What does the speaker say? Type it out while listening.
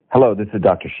Hello, this is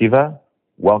Dr. Shiva.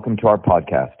 Welcome to our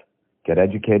podcast, Get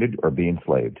Educated or Be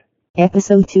Enslaved.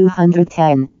 Episode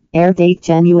 210, air date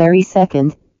January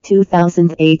 2nd,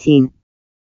 2018.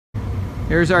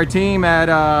 Here's our team at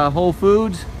Whole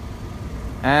Foods,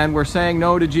 and we're saying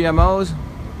no to GMOs.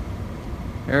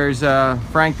 Here's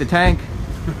Frank the Tank,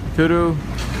 Tudu,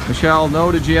 Michelle,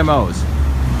 no to GMOs.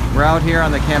 We're out here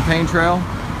on the campaign trail,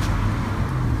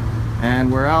 and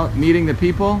we're out meeting the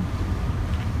people.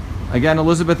 Again,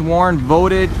 Elizabeth Warren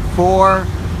voted for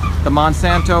the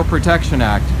Monsanto Protection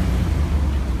Act,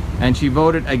 and she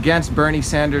voted against Bernie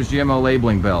Sanders' GMO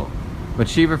labeling bill. But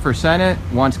Shiva for Senate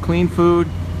wants clean food,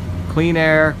 clean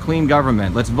air, clean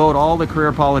government. Let's vote all the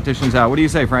career politicians out. What do you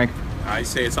say, Frank? I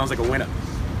say it sounds like a winner.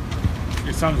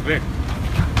 It sounds big.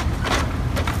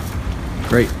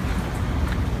 Great.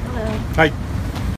 Hello. Hi.